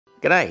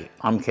G'day,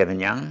 I'm Kevin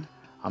Young.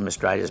 I'm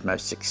Australia's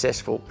most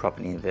successful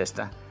property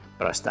investor,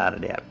 but I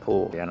started out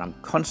poor, and I'm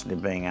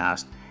constantly being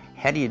asked,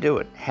 how do you do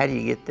it? How do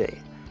you get there?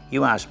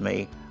 You ask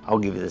me, I'll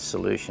give you the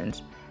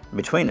solutions.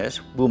 Between us,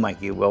 we'll make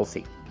you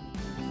wealthy.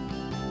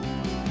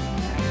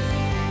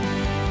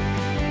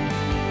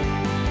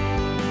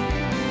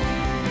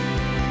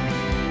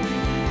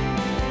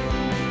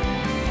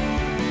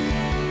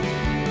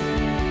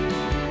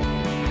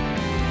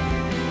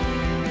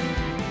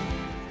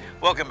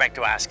 Welcome back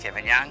to Ask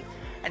Kevin Young,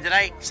 and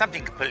today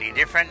something completely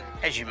different.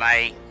 As you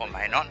may or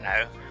may not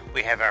know,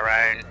 we have our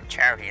own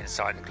charity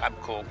inside the club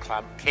called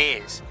Club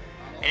Cares,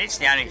 and it's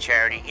the only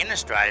charity in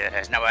Australia that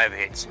has no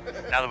overheads.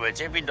 In other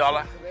words, every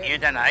dollar you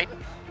donate,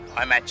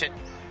 I match it,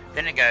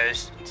 then it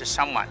goes to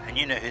someone, and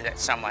you know who that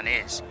someone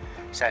is.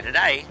 So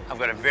today I've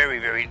got a very,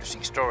 very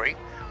interesting story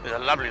with a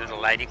lovely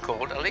little lady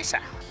called Alyssa.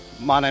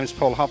 My name's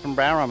Paul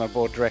Hoppenbrower. I'm a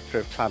board director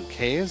of Club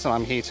Cares, and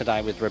I'm here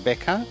today with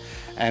Rebecca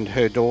and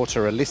her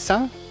daughter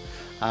Alyssa.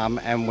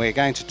 And we're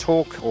going to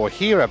talk or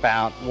hear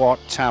about what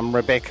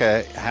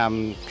Rebecca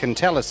can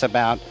tell us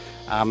about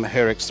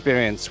her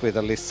experience with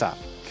Alyssa.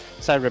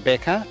 So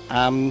Rebecca,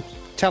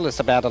 tell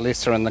us about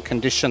Alyssa and the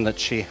condition that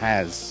she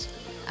has.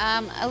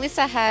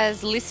 Alyssa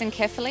has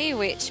lissencephaly,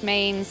 which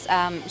means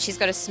she's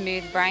got a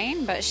smooth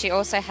brain, but she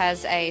also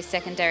has a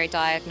secondary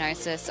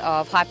diagnosis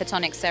of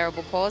hypertonic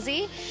cerebral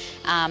palsy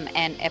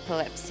and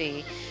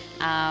epilepsy.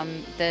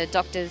 The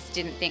doctors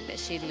didn't think that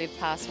she'd live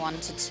past 1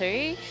 to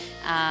 2,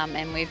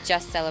 and we've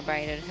just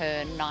celebrated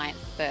her 9th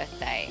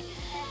birthday.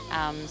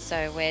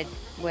 So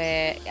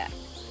we're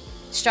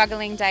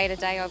struggling day to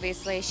day.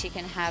 Obviously, she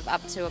can have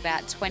up to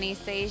about 20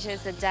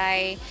 seizures a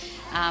day.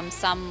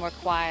 Some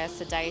require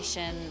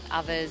sedation,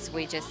 others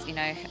we just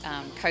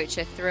coach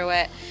her through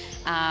it.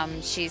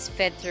 She's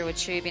fed through a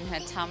tube in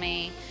her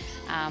tummy.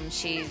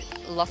 She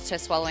lost her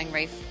swallowing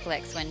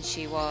reflex when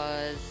she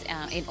was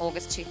in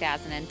August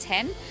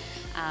 2010,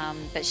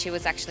 but she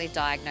was actually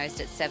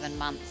diagnosed at 7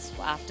 months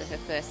after her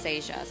first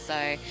seizure.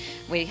 So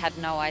we had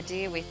no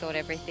idea. We thought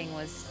everything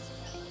was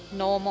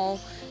normal,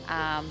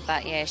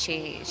 but yeah,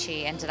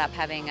 she ended up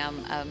having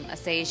a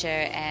seizure,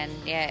 and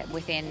yeah,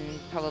 within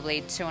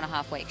probably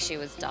 2.5 weeks she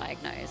was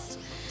diagnosed.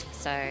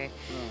 So.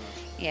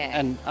 Yeah.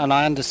 And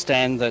I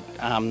understand that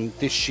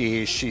this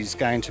year she's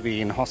going to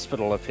be in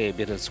hospital a fair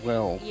bit as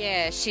well.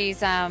 Yeah,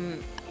 she's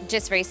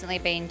just recently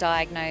been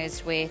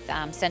diagnosed with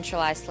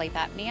centralised sleep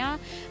apnea.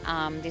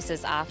 This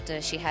is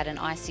after she had an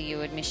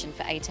ICU admission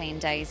for 18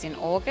 days in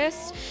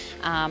August,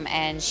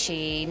 and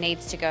she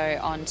needs to go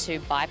on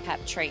to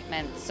BiPAP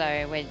treatment.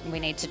 So we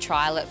need to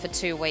trial it for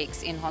 2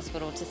 weeks in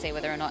hospital to see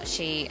whether or not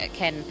she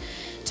can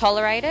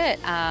tolerate it,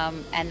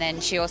 and then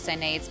she also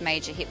needs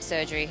major hip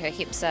surgery. Her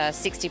hips are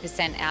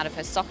 60% out of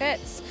her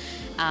sockets,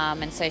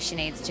 and so she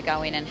needs to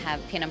go in and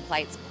have pin and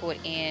plates put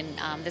in.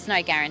 There's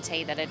no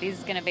guarantee that it is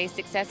going to be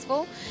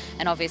successful,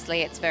 and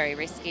obviously it's very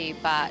risky,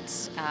 but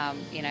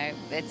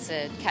it's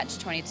a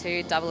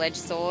catch-22, double-edged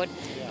sword.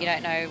 You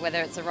don't know whether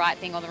it's the right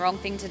thing or the wrong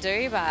thing to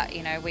do, but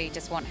we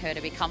just want her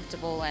to be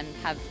comfortable and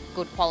have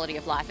good quality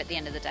of life. At the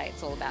end of the day,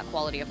 it's all about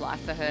quality of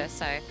life for her.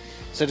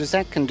 So does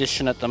that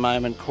condition at the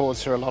moment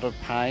cause her a lot of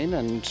pain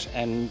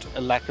and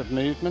a lack of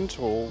movement,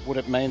 or would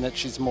it mean that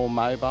she's more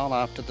mobile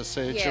after the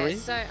surgery? Yeah,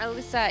 so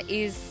Alyssa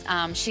is,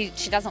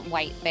 she doesn't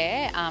weight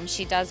bear.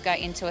 She does go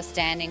into a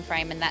standing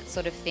frame and that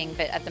sort of thing,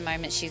 but at the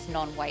moment she's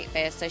non-weight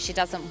bear, so she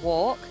doesn't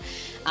walk,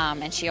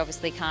 and she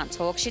obviously can't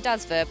talk. She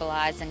does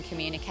verbalise and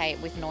communicate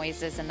with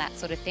noises and that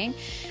sort of thing,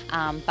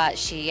 but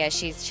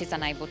she's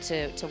unable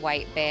to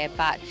weight bear.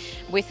 But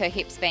with her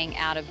hips being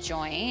out of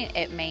joint,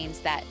 it means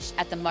that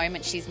at the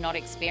moment she's not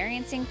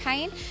experiencing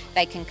pain.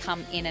 They can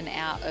come in and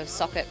out of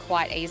socket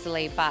quite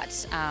easily,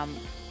 but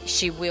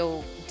she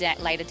will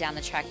later down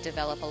the track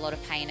develop a lot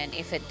of pain, and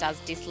if it does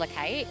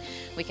dislocate,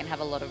 we can have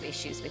a lot of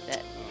issues with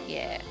it.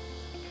 Yeah.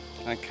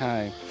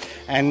 Okay.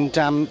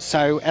 And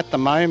so at the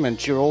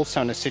moment you're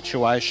also in a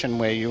situation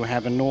where you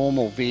have a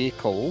normal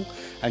vehicle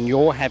and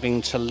you're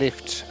having to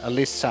lift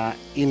Alyssa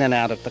in and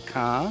out of the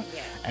car,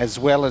 yeah, as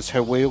well as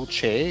her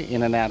wheelchair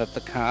in and out of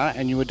the car,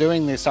 and you were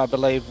doing this, I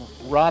believe,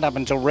 right up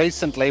until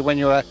recently when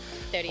you were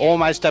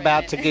almost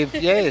about to give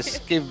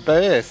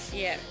birth.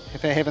 Yeah.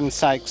 For heaven's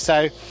sake.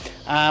 So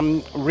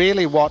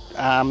really what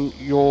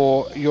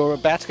you're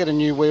about to get a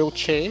new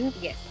wheelchair.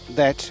 Yes.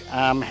 That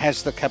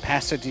has the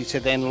capacity to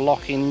then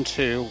lock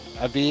into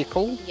a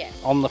vehicle. Yes.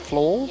 On the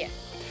floor. Yes.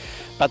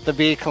 But the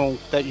vehicle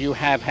that you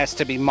have has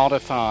to be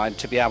modified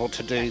to be able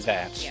to do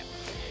that. Yeah.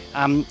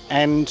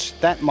 And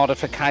that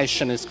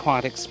modification is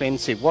quite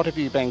expensive. What have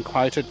you been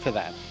quoted for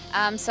that?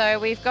 So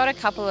we've got a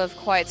couple of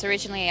quotes.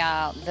 Originally,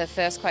 the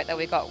first quote that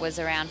we got was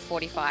around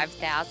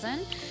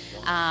 $45,000.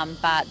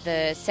 But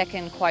the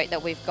second quote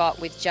that we've got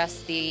with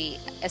just the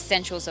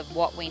essentials of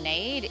what we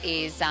need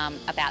is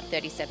about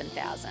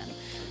 $37,000.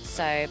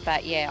 So,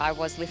 but yeah, I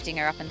was lifting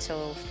her up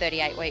until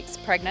 38 weeks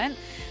pregnant,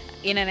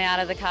 in and out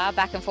of the car,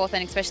 back and forth,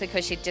 and especially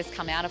because she'd just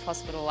come out of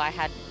hospital, I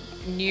had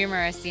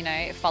numerous,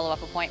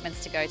 follow-up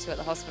appointments to go to at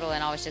the hospital,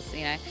 and I was just,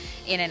 in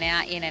and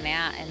out,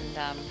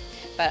 and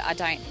but I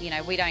don't,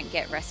 we don't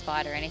get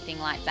respite or anything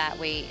like that.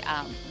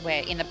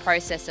 We're in the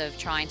process of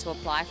trying to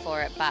apply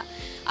for it, but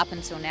up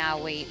until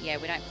now we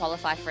don't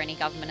qualify for any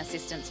government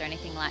assistance or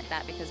anything like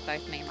that because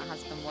both me and my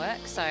husband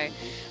work, so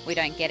we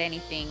don't get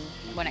anything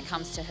when it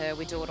comes to her.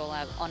 We do it all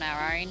on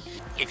our own.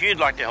 If you'd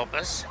like to help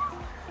us,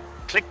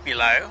 click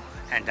below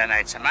and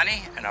donate some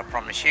money, and I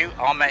promise you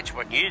I'll match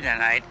what you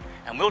donate,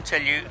 and we'll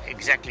tell you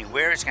exactly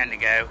where it's going to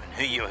go and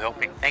who you're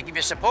helping. Thank you for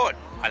your support.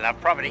 I love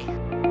property.